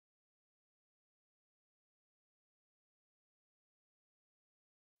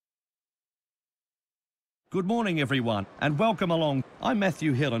Good morning, everyone, and welcome along. I'm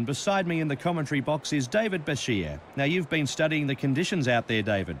Matthew Hill, and beside me in the commentary box is David Bashir. Now, you've been studying the conditions out there,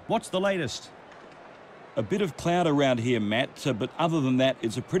 David. What's the latest? A bit of cloud around here, Matt, but other than that,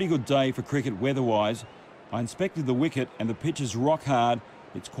 it's a pretty good day for cricket weather-wise. I inspected the wicket and the pitch is rock hard.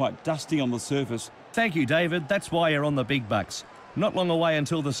 It's quite dusty on the surface. Thank you, David. That's why you're on the big bucks. Not long away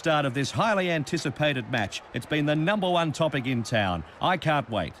until the start of this highly anticipated match. It's been the #1 topic in town. I can't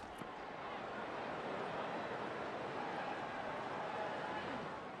wait.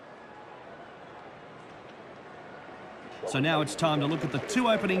 So now it's time to look at the two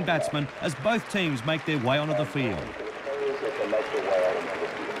opening batsmen as both teams make their way onto the field.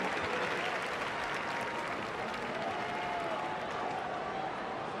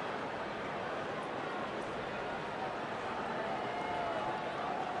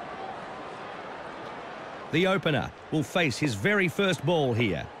 The opener will face his very first ball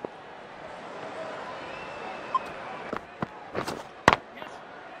here.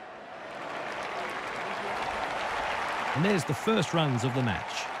 And there's the first runs of the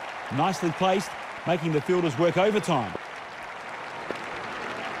match. Nicely placed, making the fielders work overtime.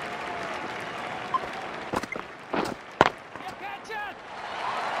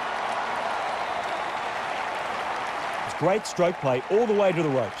 It's great stroke play all the way to the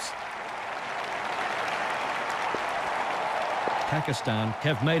ropes. Pakistan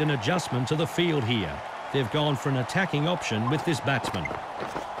have made an adjustment to the field here. They've gone for an attacking option with this batsman.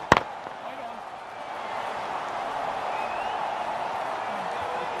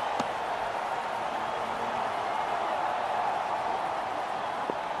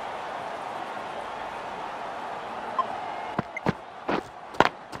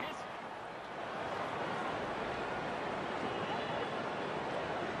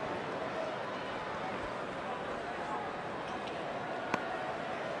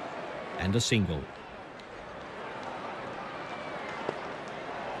 And a single.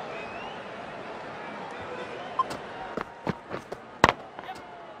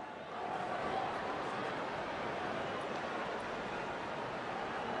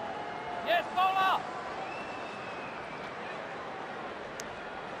 Yes, bowler.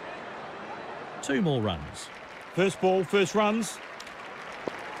 Two more runs. First ball, first runs.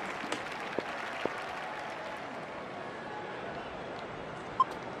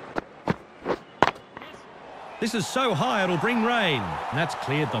 This is so high it'll bring rain. And that's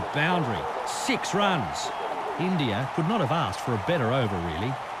cleared the boundary. 6 runs. India could not have asked for a better over,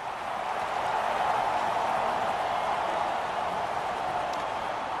 really.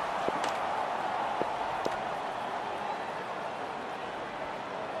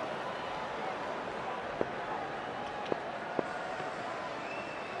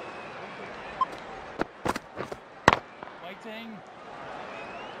 Waiting.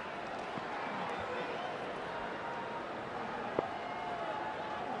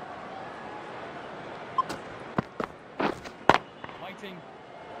 Waiting.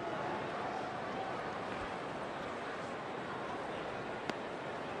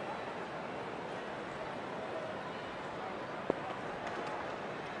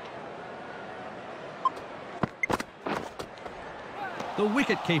 The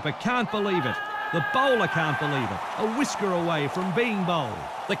wicket-keeper can't believe it. The bowler can't believe it. A whisker away from being bowled.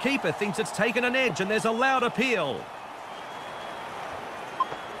 The keeper thinks it's taken an edge and there's a loud appeal.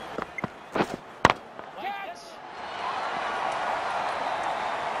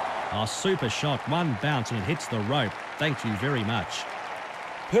 Oh, super shot. One bounce and it hits the rope. Thank you very much.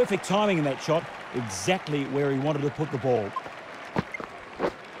 Perfect timing in that shot. Exactly where he wanted to put the ball.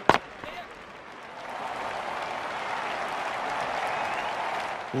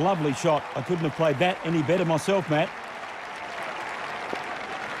 Lovely shot. I couldn't have played that any better myself, Matt.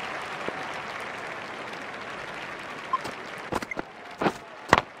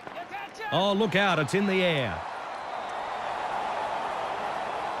 Oh, look out. It's in the air.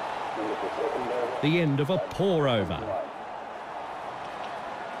 The end of a poor over.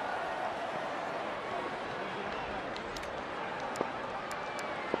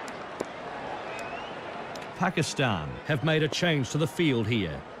 Pakistan have made a change to the field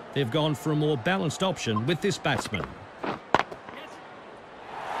here. They've gone for a more balanced option with this batsman.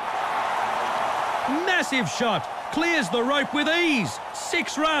 Massive shot. Clears the rope with ease.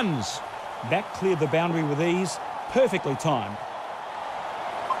 6 runs. That cleared the boundary with ease. Perfectly timed.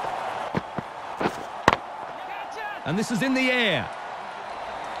 And this is in the air.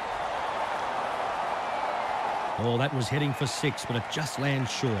 Oh, that was heading for 6, but it just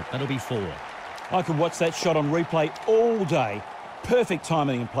lands short. That'll be 4. I could watch that shot on replay all day. Perfect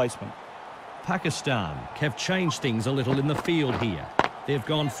timing and placement. Pakistan have changed things a little in the field here. They've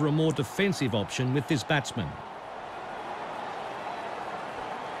gone for a more defensive option with this batsman.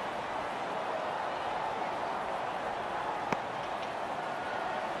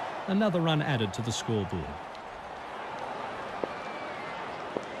 Another run added to the scoreboard.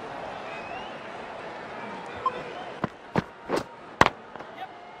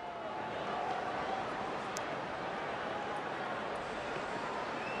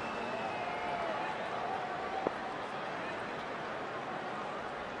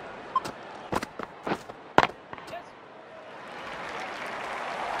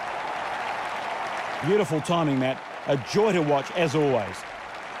 Beautiful timing, Matt. A joy to watch, as always.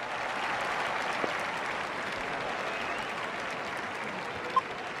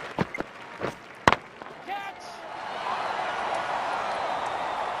 Catch!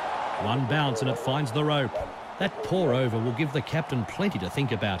 One bounce and it finds the rope. That poor over will give the captain plenty to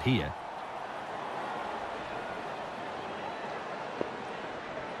think about here.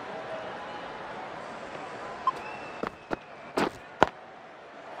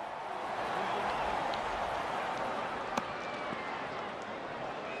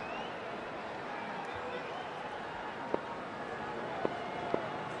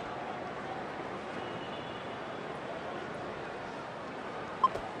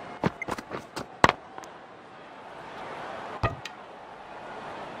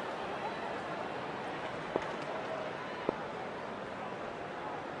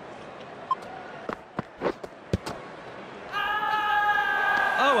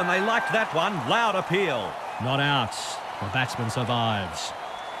 Oh, and they liked that one. Loud appeal. Not out. The batsman survives.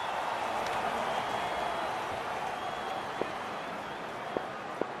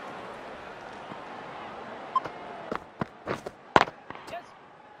 Yes!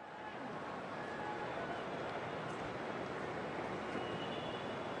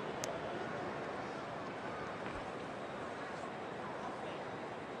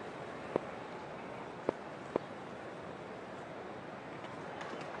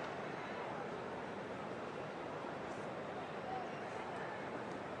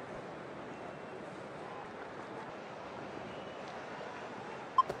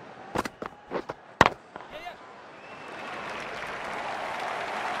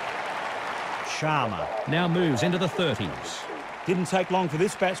 Sharma now moves into the 30s. Didn't take long for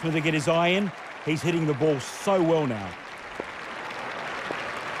this batsman to get his eye in. He's hitting the ball so well now.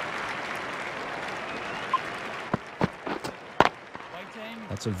 Waiting.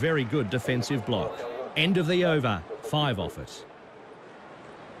 That's a very good defensive block. End of the over. 5 off it.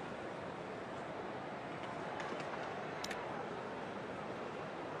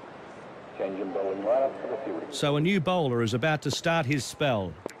 Changing bowling right up to the field. So a new bowler is about to start his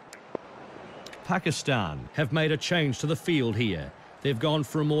spell. Pakistan have made a change to the field here. They've gone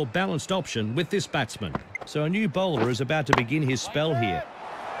for a more balanced option with this batsman. So a new bowler is about to begin his spell here.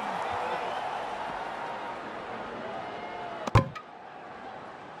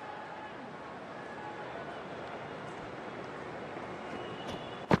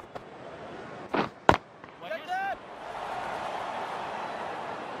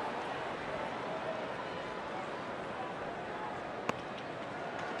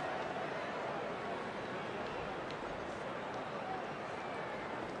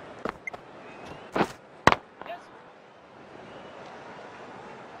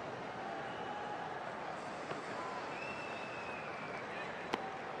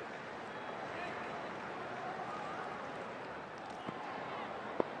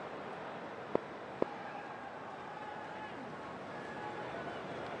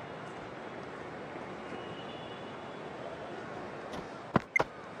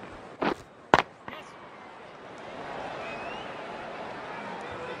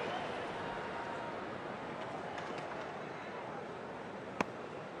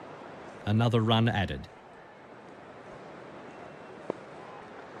 Another run added.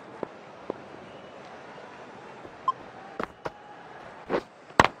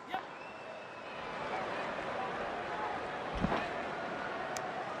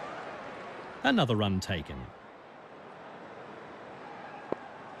 Another run taken.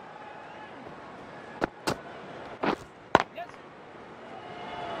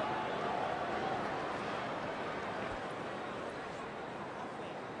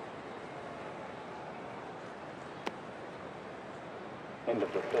 End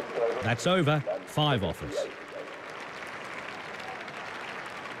of the fifth over. That's over. 5 off it.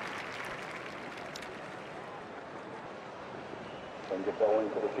 Send your bowling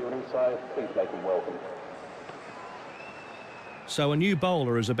to the fielding side. Please make him welcome. So a new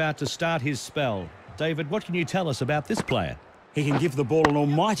bowler is about to start his spell. David, what can you tell us about this player? He can give the ball an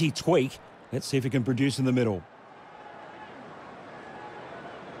almighty tweak. Let's see if he can produce in the middle.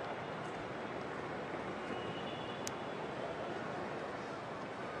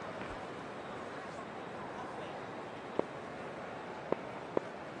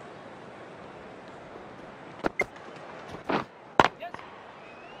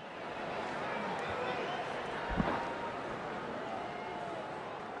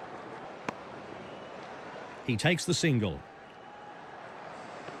 He takes the single.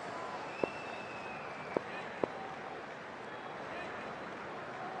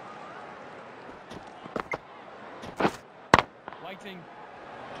 Waiting.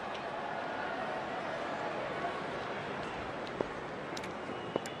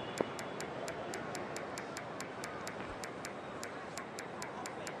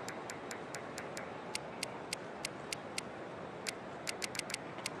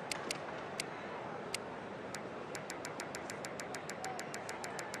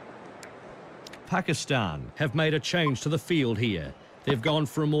 Pakistan have made a change to the field here. They've gone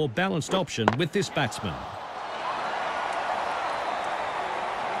for a more balanced option with this batsman.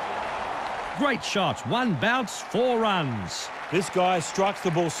 Great shot. One bounce, 4 runs. This guy strikes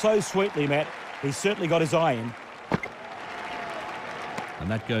the ball so sweetly, Matt. He's certainly got his eye in.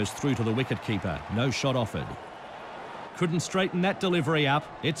 And that goes through to the wicket-keeper. No shot offered. Couldn't straighten that delivery up.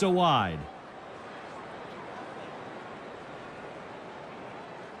 It's a wide.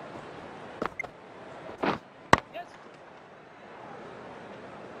 Yes.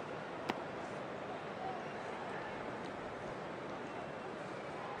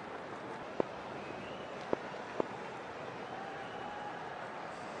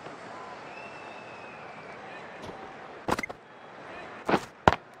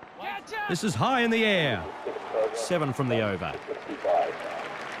 Catch it. This is high in the air. 7 from the over. 65.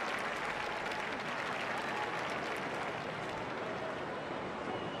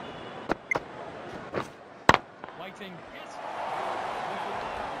 Waiting. Yes.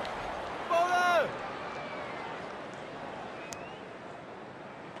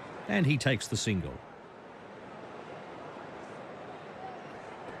 And he takes the single.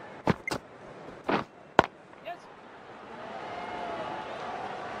 Yes. Yes.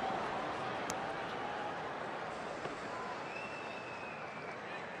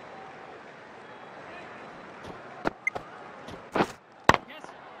 Yes.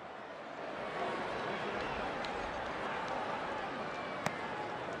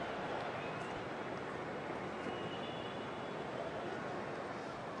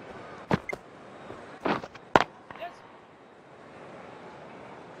 Yes.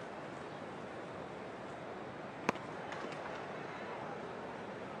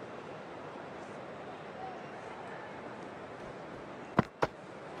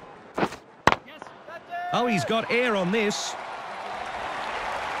 Oh, he's got air on this.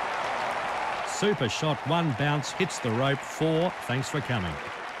 Super shot. One bounce. Hits the rope. 4. Thanks for coming.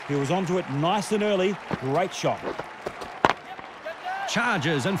 He was onto it nice and early. Great shot.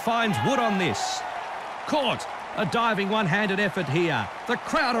 Charges and finds wood on this. Caught. A diving one-handed effort here. The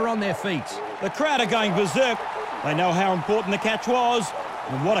crowd are on their feet. The crowd are going berserk. They know how important the catch was.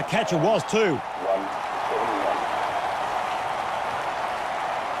 And what a catch it was too. 171.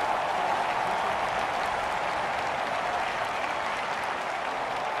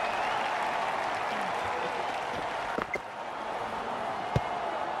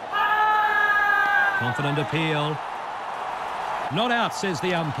 Confident appeal. Not out, says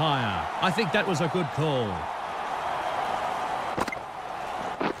the umpire. I think that was a good call.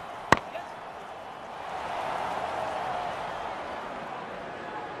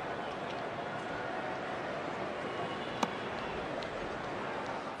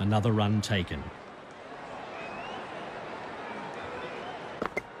 Another run taken.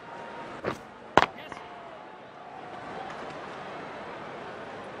 Yes.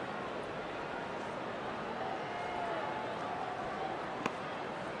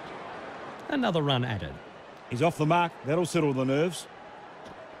 Another run added. He's off the mark. That'll settle the nerves.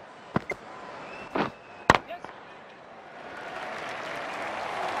 Yes.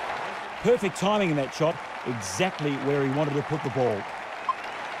 Perfect timing in that shot. Exactly where he wanted to put the ball.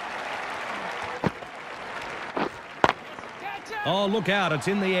 Catch it. Oh, look out, it's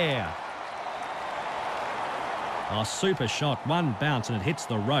in the air. Oh, super shot. One bounce and it hits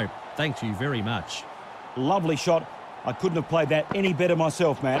the rope. Thank you very much. Lovely shot. I couldn't have played that any better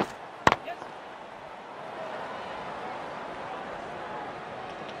myself, Matt. Yes.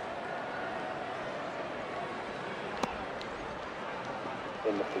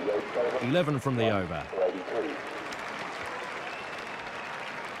 In the field, 11 from the over. 83.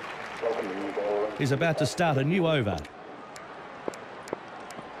 Welcome to new ball. He's about to start a new over.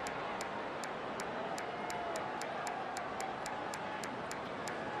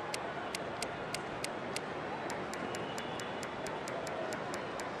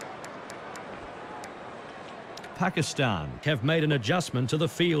 Pakistan have made an adjustment to the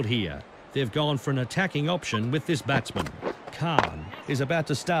field here. They've gone for an attacking option with this batsman. Khan is about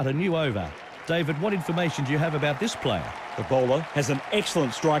to start a new over. David, what information do you have about this player? The bowler has an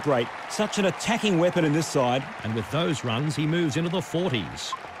excellent strike rate. Such an attacking weapon in this side. And with those runs, he moves into the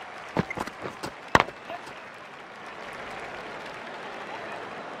 40s.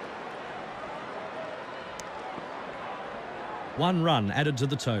 One run added to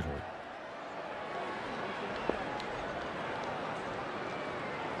the total.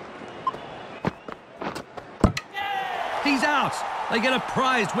 He's out. They get a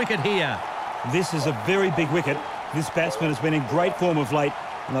prized wicket here. This is a very big wicket. This batsman has been in great form of late,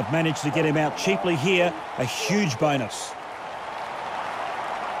 and they've managed to get him out cheaply here. A huge bonus.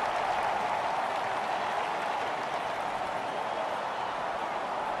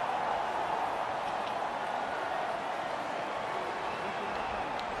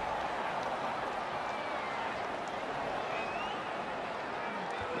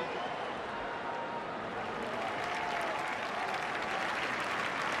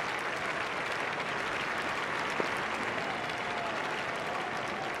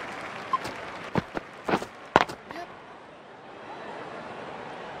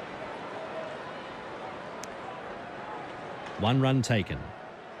 One run taken.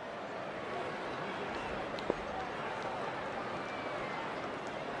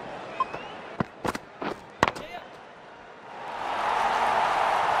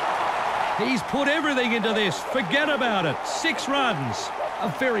 He's put everything into this. Forget about it. 6 runs.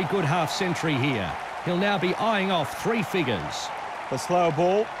 A very good half-century here. He'll now be eyeing off 3 figures. The slower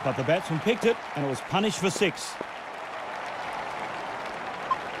ball, but the batsman picked it, and it was punished for 6.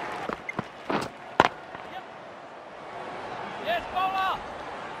 Yes, bowler.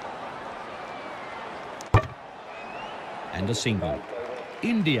 And a single.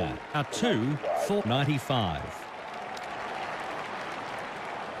 India are 2 for 95.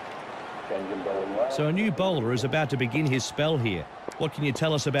 Changing bowling line. So a new bowler is about to begin his spell here. What can you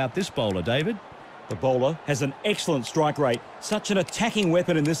tell us about this bowler, David? The bowler has an excellent strike rate. Such an attacking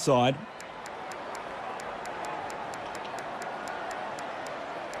weapon in this side.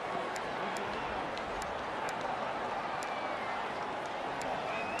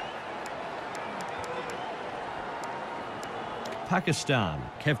 Pakistan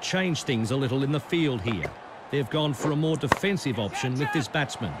have changed things a little in the field here. They've gone for a more defensive option with this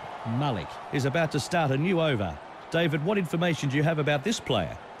batsman. Malik is about to start a new over. David, what information do you have about this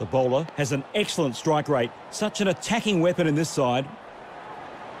player? The bowler has an excellent strike rate. Such an attacking weapon in this side.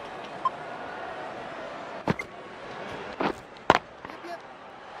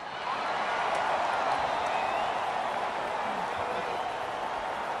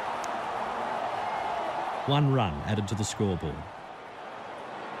 One run added to the scoreboard.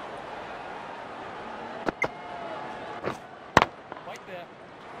 Wait there.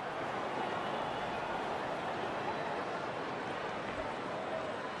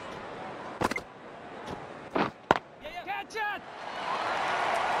 Catch it!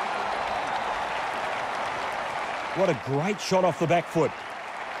 What a great shot off the back foot.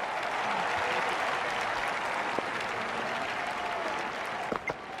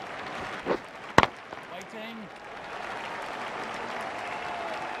 Waiting.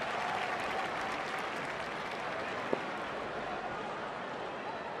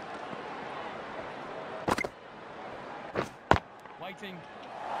 Waiting.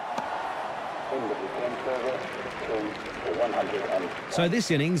 England return server to 100 and So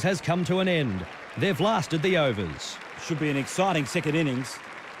this innings has come to an end. They've lasted the overs. Should be an exciting second innings.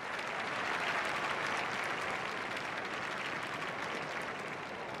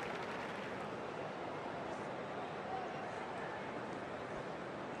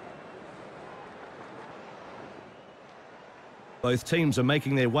 Both teams are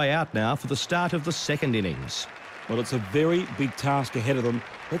making their way out now for the start of the second innings. Well, it's a very big task ahead of them.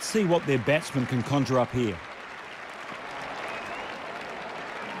 Let's see what their batsmen can conjure up here.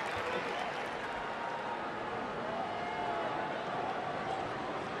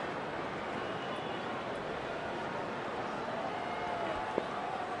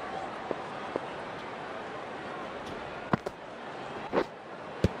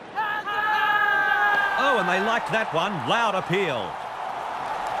 Oh, and they liked that one. Loud appeal.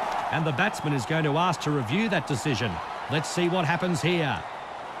 And the batsman is going to ask to review that decision. Let's see what happens here.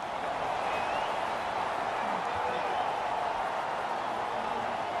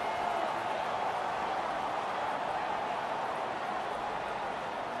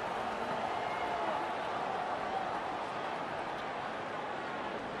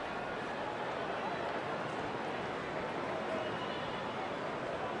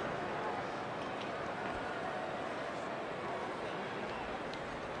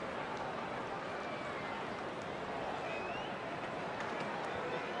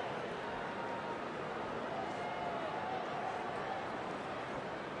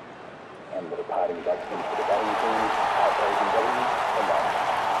 Departing batsman for the batting team, RKBW, for Mike.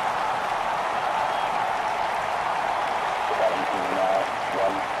 The batting team now,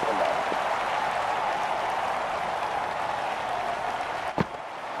 1 for Mike.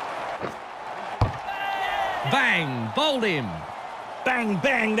 Bang! Bowled him. Bang,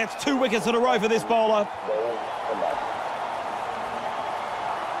 bang, that's 2 wickets in a row for this bowler. Ball for Mike.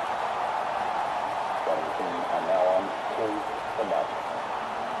 Batting team are now on 2 for Mike.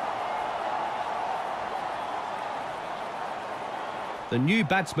 The new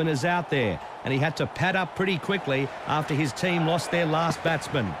batsman is out there, and he had to pad up pretty quickly after his team lost their last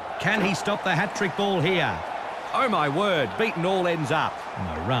batsman. Can he stop the hat-trick ball here? Oh, my word, beaten all ends up.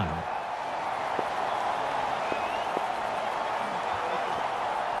 No run.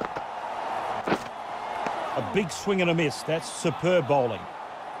 A big swing and a miss. That's superb bowling.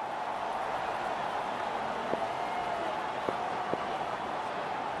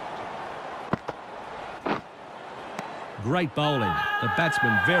 Great bowling. The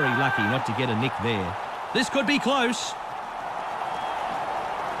batsman very lucky not to get a nick there. This could be close.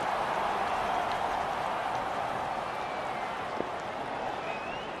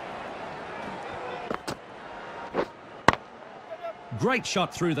 Great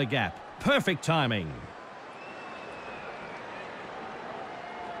shot through the gap. Perfect timing.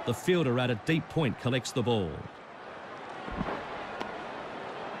 The fielder at a deep point collects the ball.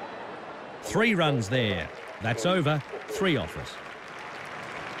 3 runs there. That's over. 3 offers.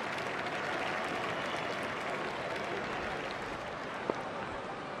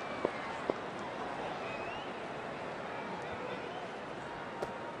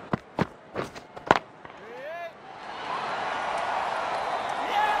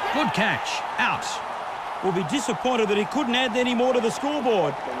 Good catch. Out. Will be disappointed that he couldn't add any more to the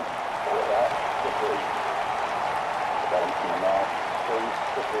scoreboard.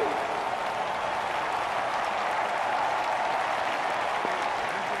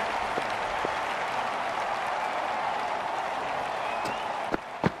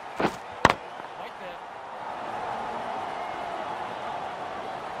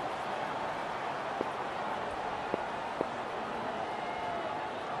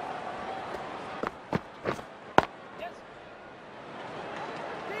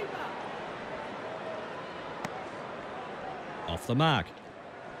 Off the mark.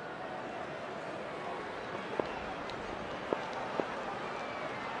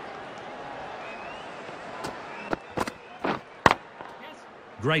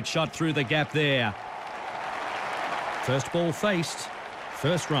 Great shot through the gap there. First ball faced.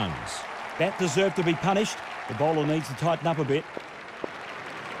 First runs. That deserved to be punished. The bowler needs to tighten up a bit.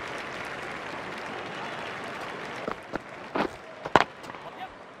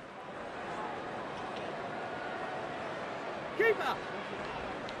 Keeper.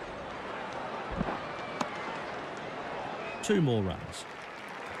 2 more runs.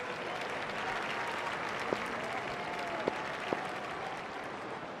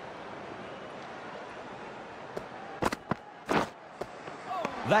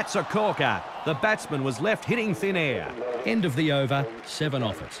 That's a corker. The batsman was left hitting thin air. End of the over, 7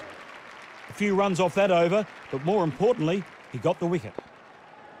 offers. A few runs off that over, but more importantly, he got the wicket.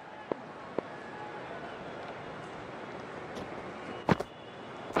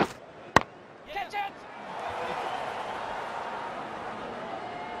 Catch it.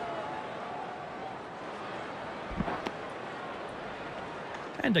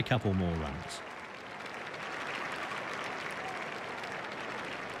 And a couple more runs.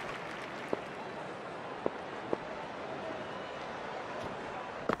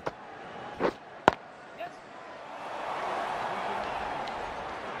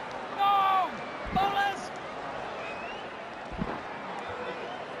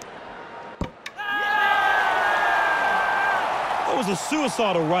 That was a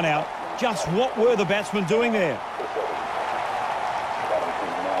suicidal run out. Just what were the batsmen doing there?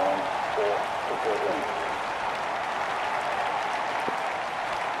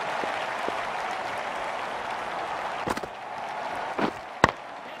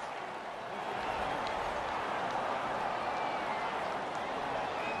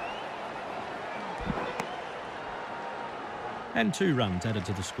 And 2 runs added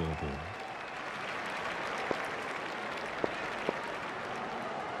to the scoreboard.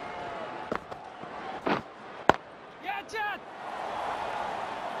 Catch it.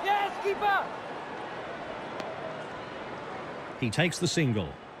 Yes, keeper. He takes the single.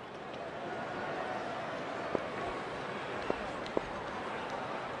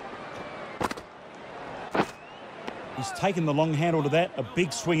 He's taken the long handle to that, a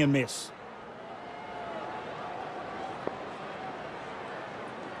big swing and miss.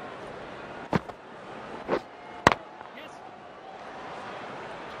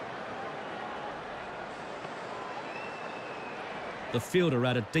 The fielder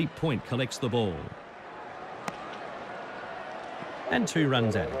at a deep point collects the ball. And 2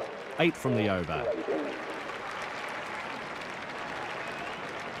 runs at it. 8 from the over.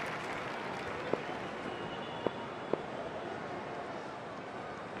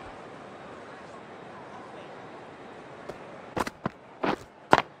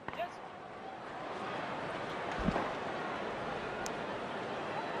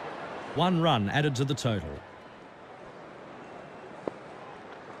 One run added to the total.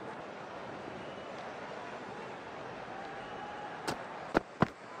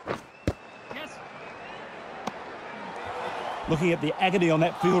 Looking at the agony on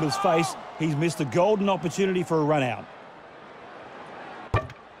that fielder's face, he's missed a golden opportunity for a run out.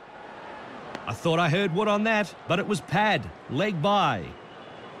 I thought I heard wood on that, but it was pad. Leg by.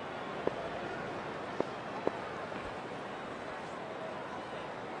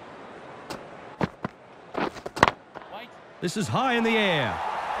 This is high in the air.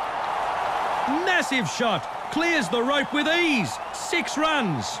 Massive shot. Clears the rope with ease. 6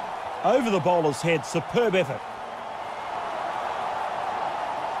 runs. Over the bowler's head, superb effort.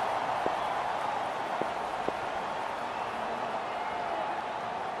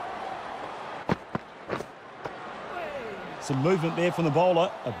 Some movement there from the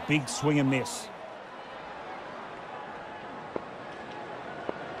bowler, a big swing and miss.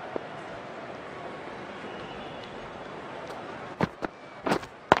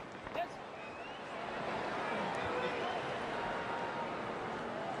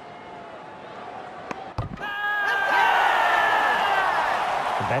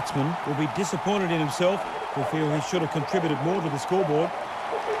 The batsman will be disappointed in himself. He'll feel he should have contributed more to the scoreboard.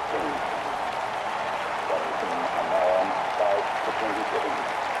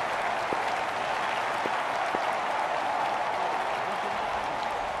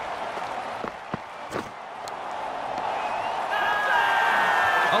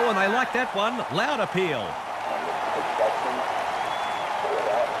 Oh, and they like that one. Loud appeal.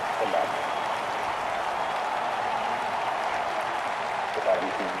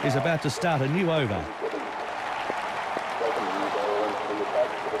 He's about to start a new over.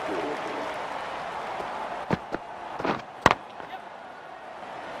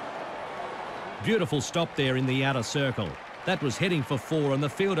 Beautiful stop there in the outer circle. That was heading for 4 and the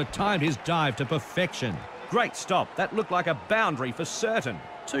fielder timed his dive to perfection. Great stop. That looked like a boundary for certain.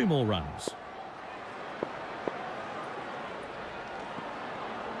 2 more runs.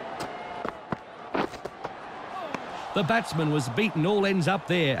 The batsman was beaten all ends up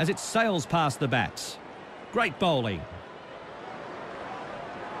there as it sails past the bats. Great bowling.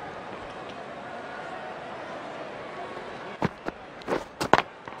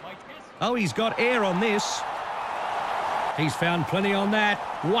 Oh, he's got air on this. He's found plenty on that.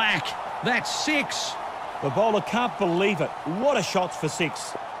 Whack! That's 6. The bowler can't believe it. What a shot for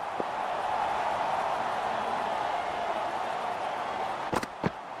 6.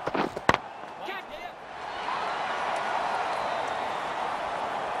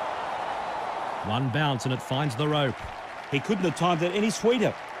 One bounce and it finds the rope. He couldn't have timed it any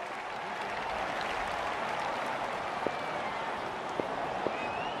sweeter.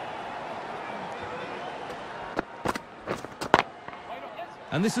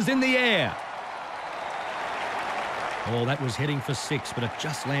 And this is in the air. Oh, that was heading for 6, but it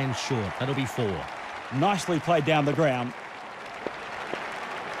just lands short. That'll be 4. Nicely played down the ground.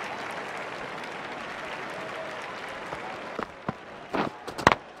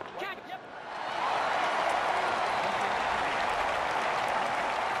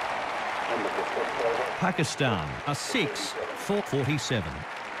 Pakistan are 6 for 47.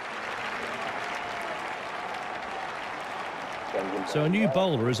 So a new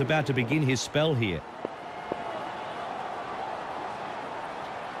bowler is about to begin his spell here.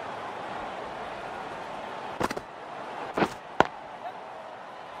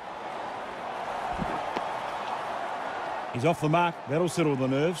 He's off the mark. That'll settle the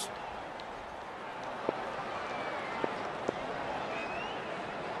nerves.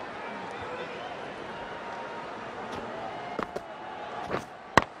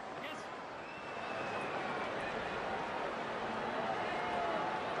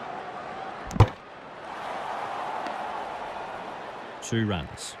 Two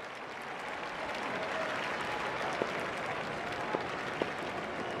runs.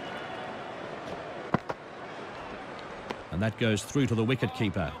 And that goes through to the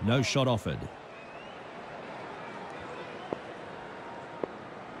wicketkeeper. No shot offered.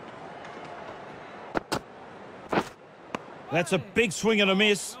 That's a big swing and a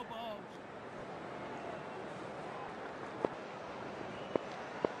miss.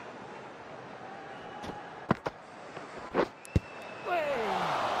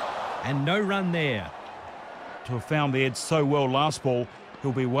 And no run there. To have found the edge so well last ball,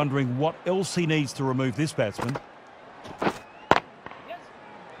 he'll be wondering what else he needs to remove this batsman. Yes.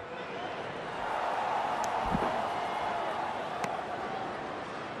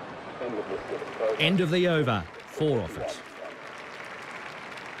 End of the over. 4 off it.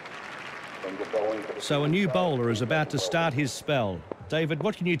 So a new bowler is about to start his spell. David,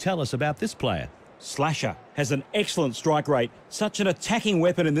 what can you tell us about this player? Slasher has an excellent strike rate. Such an attacking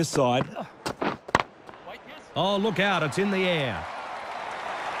weapon in this side. Wait, yes. Oh, look out, it's in the air.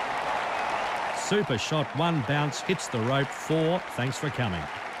 Super shot, 1 bounce, hits the rope. 4, thanks for coming.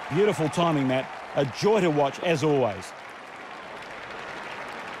 Beautiful timing, Matt. A joy to watch, as always.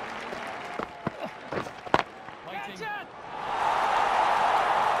 Catch it.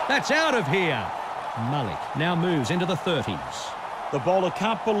 That's out of here. Malik now moves into the 30s. The bowler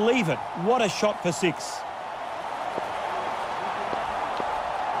can't believe it. What a shot for 6.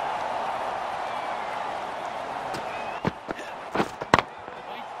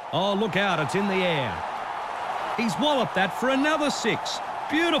 Oh, look out, it's in the air. He's walloped that for another 6.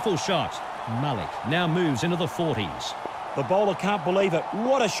 Beautiful shot. Malik now moves into the 40s. The bowler can't believe it.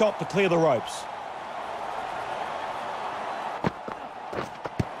 What a shot to clear the ropes.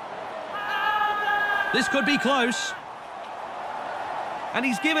 This could be close. And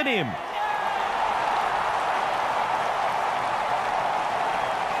he's given him. Mind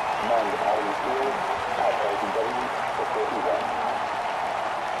the bowling field, outraising W for 41.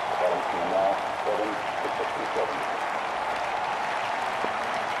 Bottom team now, 7 to 67.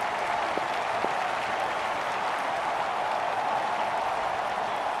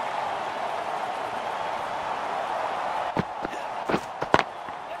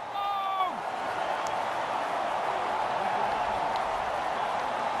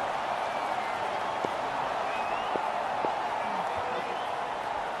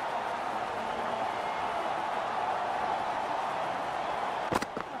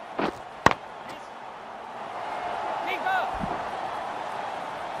 Keeper.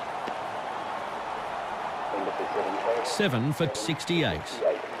 7 for 68.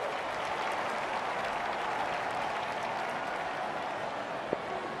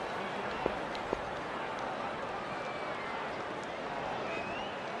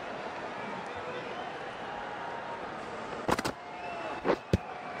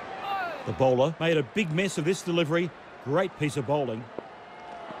 The bowler made a big mess of this delivery. Great piece of bowling.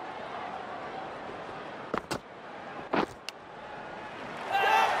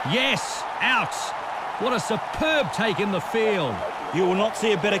 Yes, out. What a superb take in the field. You will not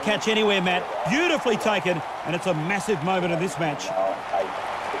see a better catch anywhere, Matt. Beautifully taken, and it's a massive moment in this match. Now 8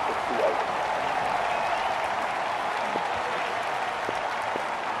 to 68.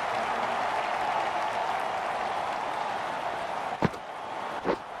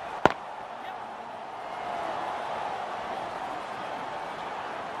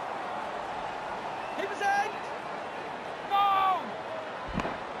 Keeper's end. Go.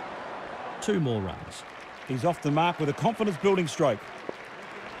 2 more runs. He's off the mark with a confidence-building stroke.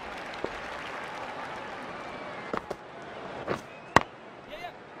 Yeah.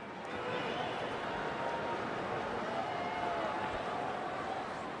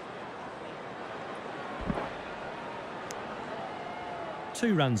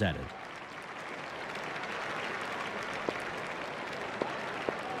 2 runs added.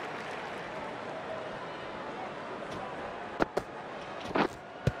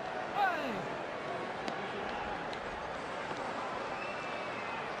 Hey.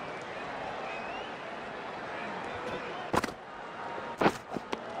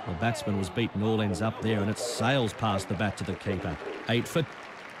 The batsman was beaten all ends up there, and it sails past the bat to the keeper. 8 for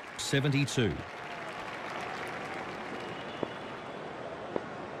 72.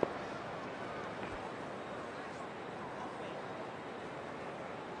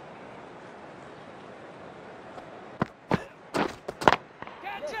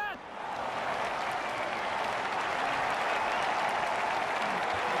 Catch it.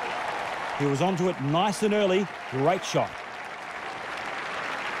 He was onto it nice and early. Great shot.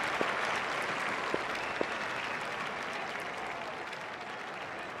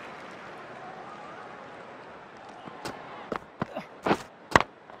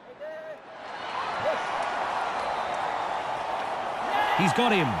 He's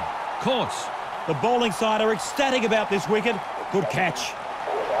got him. Caught. The bowling side are ecstatic about this wicket. Good catch.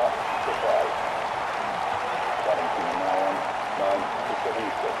 Bottom team now on 9 to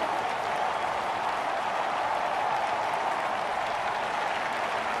 77.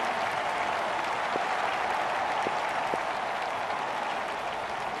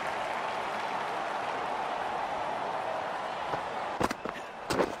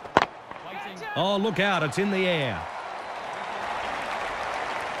 Oh, look out, it's in the air.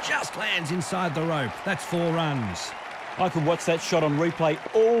 Just lands inside the rope. That's 4 runs. I could watch that shot on replay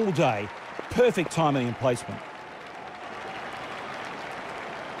all day. Perfect timing and placement.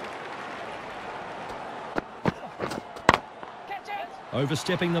 Catch it!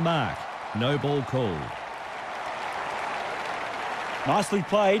 Overstepping the mark. No ball called. Nicely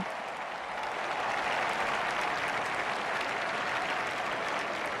played.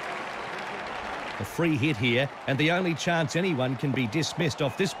 A free hit here, and the only chance anyone can be dismissed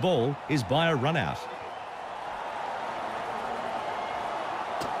off this ball is by a run-out.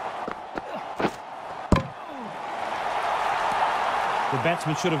 The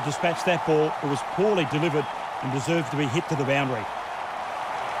batsman should have dispatched that ball. It was poorly delivered and deserved to be hit to the boundary.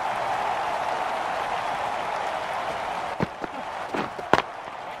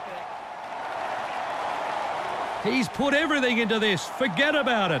 He's put everything into this. Forget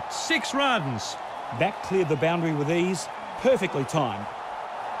about it. 6 runs. Back cleared the boundary with ease. Perfectly timed.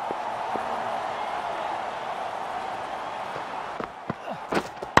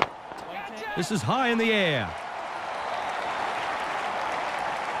 This is high in the air.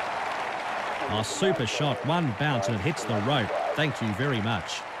 Oh, super shot. One bounce and it hits the rope. Thank you very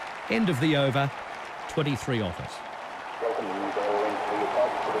much. End of the over. 23 off it. Welcome the new ball into the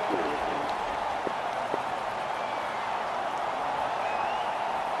attack to the field.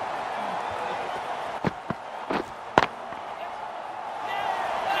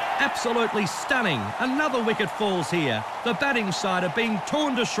 Absolutely stunning. Another wicket falls here. The batting side are being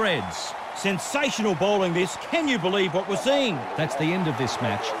torn to shreds. Sensational bowling this. Can you believe what we're seeing? That's the end of this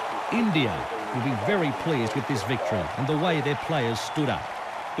match. India will be very pleased with this victory and the way their players stood up.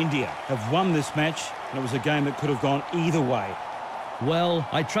 India have won this match, and it was a game that could have gone either way. Well,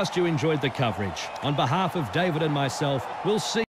 I trust you enjoyed the coverage. On behalf of David and myself, we'll see